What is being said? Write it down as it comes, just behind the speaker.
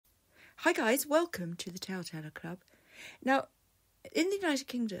Hi guys, welcome to the Tellteller Club. Now, in the United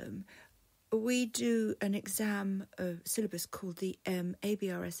Kingdom, we do an exam syllabus called the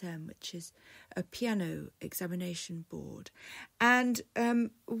ABRSM, which is a piano examination board. And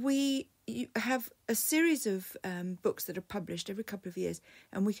we have a series of books that are published every couple of years,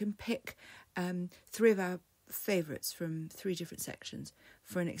 and we can pick three of our favourites from three different sections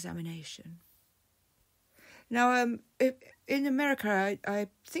for an examination. Now, in America, I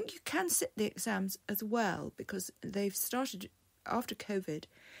think you can sit the exams as well, because they've started, after COVID,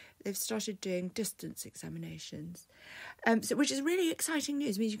 they've started doing distance examinations, which is really exciting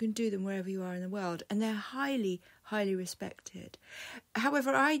news. It means you can do them wherever you are in the world, and they're highly, highly respected.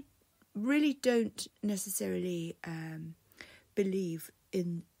 However, I really don't necessarily believe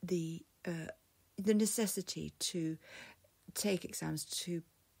in the necessity to take exams to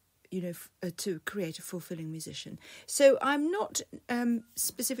create a fulfilling musician. So I'm not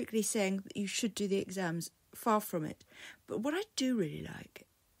specifically saying that you should do the exams, far from it. But what I do really like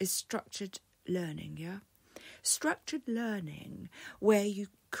is structured learning, yeah? Structured learning where you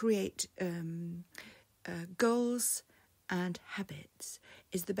create goals and habits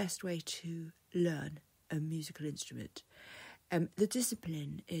is the best way to learn a musical instrument. The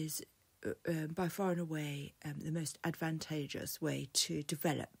discipline is by far and away the most advantageous way to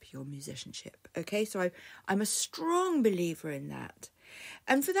develop your musicianship. Okay, so I'm a strong believer in that.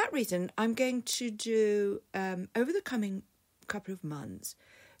 And for that reason, I'm going to do, over the coming couple of months,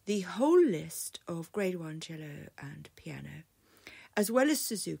 the whole list of Grade 1 cello and piano, as well as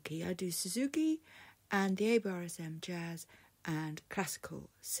Suzuki. I do Suzuki and the ABRSM jazz and classical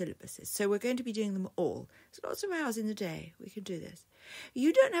syllabuses. So we're going to be doing them all. There's lots of hours in the day. We can do this.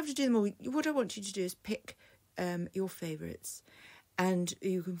 You don't have to do them all. What I want you to do is pick your favourites, and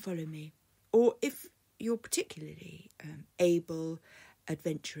you can follow me. Or if you're particularly able,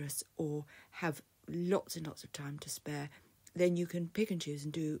 adventurous, or have lots and lots of time to spare, then you can pick and choose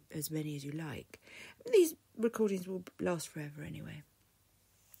and do as many as you like. These recordings will last forever anyway.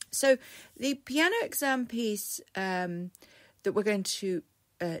 So the piano exam piece that we're going to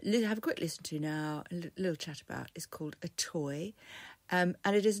have a quick listen to now, a little chat about, is called A Toy. And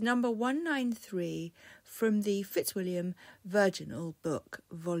it is number 193 from the Fitzwilliam Virginal book,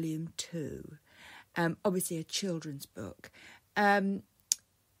 Volume 2. Obviously a children's book. And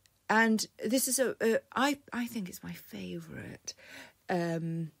this is I think it's my favourite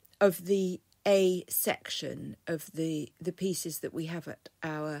of the A section of the pieces that we have at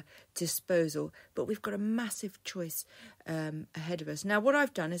our disposal, but we've got a massive choice ahead of us. Now, what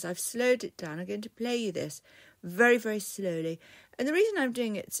I've done is I've slowed it down. I'm going to play you this very, very slowly. And the reason I'm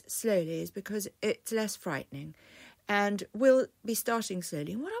doing it slowly is because it's less frightening. And we'll be starting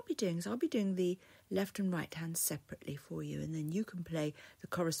slowly. And what I'll be doing is I'll be doing the left and right hands separately for you, and then you can play the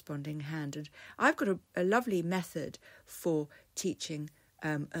corresponding hand. And I've got a lovely method for teaching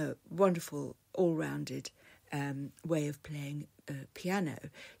a wonderful, all-rounded way of playing piano.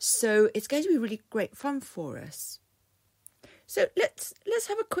 So it's going to be really great fun for us. So let's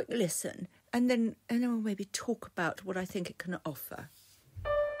have a quick listen, and then we'll maybe talk about what I think it can offer.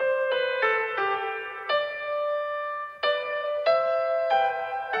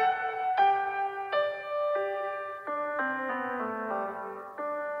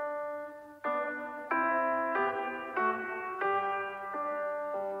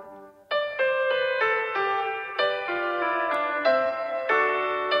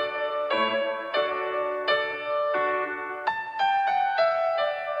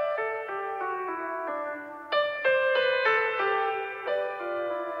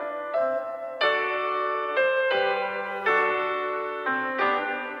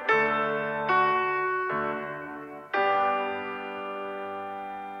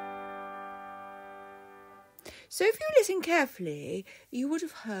 So if you listen carefully, you would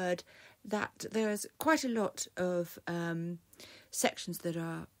have heard that there's quite a lot of sections that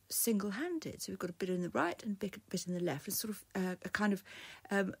are single-handed. So we've got a bit in the right and a bit in the left. It's sort of a kind of,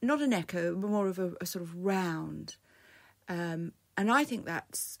 not an echo, but more of a sort of round. And I think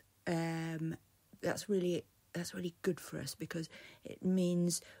that's really good for us, because it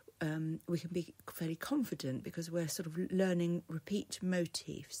means we can be fairly confident, because we're sort of learning repeat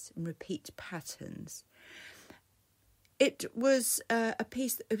motifs and repeat patterns. It was a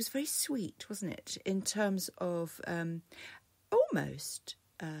piece that, it was very sweet, wasn't it, in terms of almost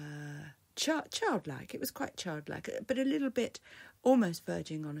childlike. It was quite childlike, but a little bit almost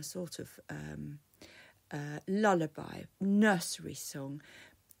verging on a sort of lullaby, nursery song.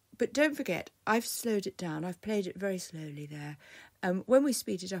 But don't forget, I've slowed it down. I've played it very slowly there. When we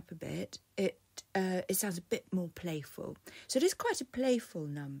speed it up a bit, it sounds a bit more playful. So it is quite a playful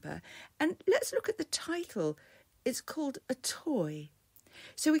number. And let's look at the title. It's called A Toy.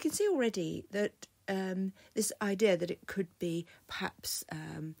 So we can see already that this idea that it could be perhaps,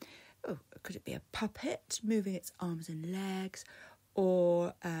 could it be a puppet moving its arms and legs,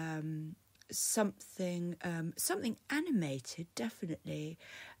 or something animated, definitely.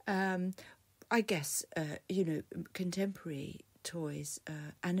 I guess, contemporary toys,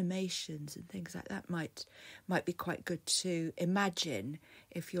 animations and things like that might be quite good to imagine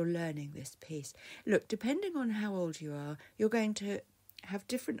if you're learning this piece. Look, depending on how old you are, you're going to have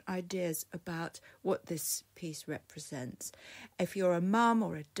different ideas about what this piece represents. If you're a mum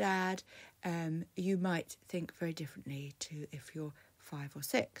or a dad, you might think very differently to if you're 5 or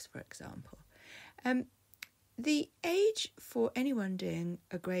 6, for example. The age for anyone doing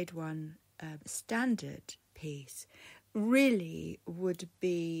a grade 1 standard piece really would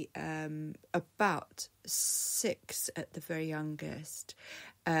be about 6 at the very youngest,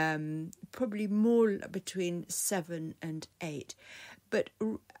 probably more between 7 and 8. But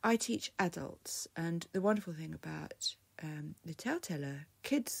I teach adults, and the wonderful thing about the Tellteller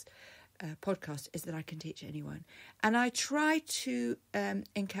Kids podcast is that I can teach anyone. And I try to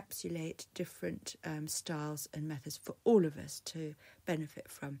encapsulate different styles and methods for all of us to benefit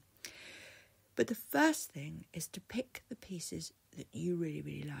from. But the first thing is to pick the pieces that you really,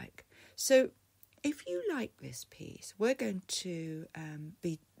 really like. So if you like this piece, we're going to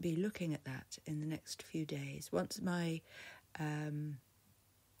be looking at that in the next few days. Once my...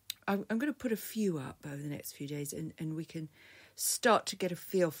 I'm going to put a few up over the next few days, and we can start to get a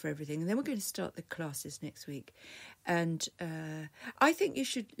feel for everything. And then we're going to start the classes next week. And I think you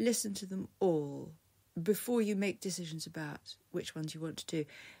should listen to them all before you make decisions about which ones you want to do.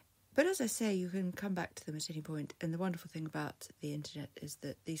 But as I say, you can come back to them at any point. And the wonderful thing about the internet is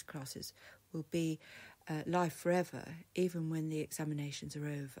that these classes will be live forever, even when the examinations are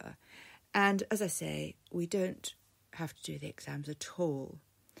over. And as I say, we don't have to do the exams at all.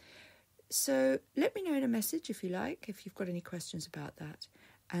 So let me know in a message if you like, if you've got any questions about that.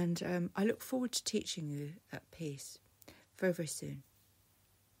 And I look forward to teaching you that piece very, very soon.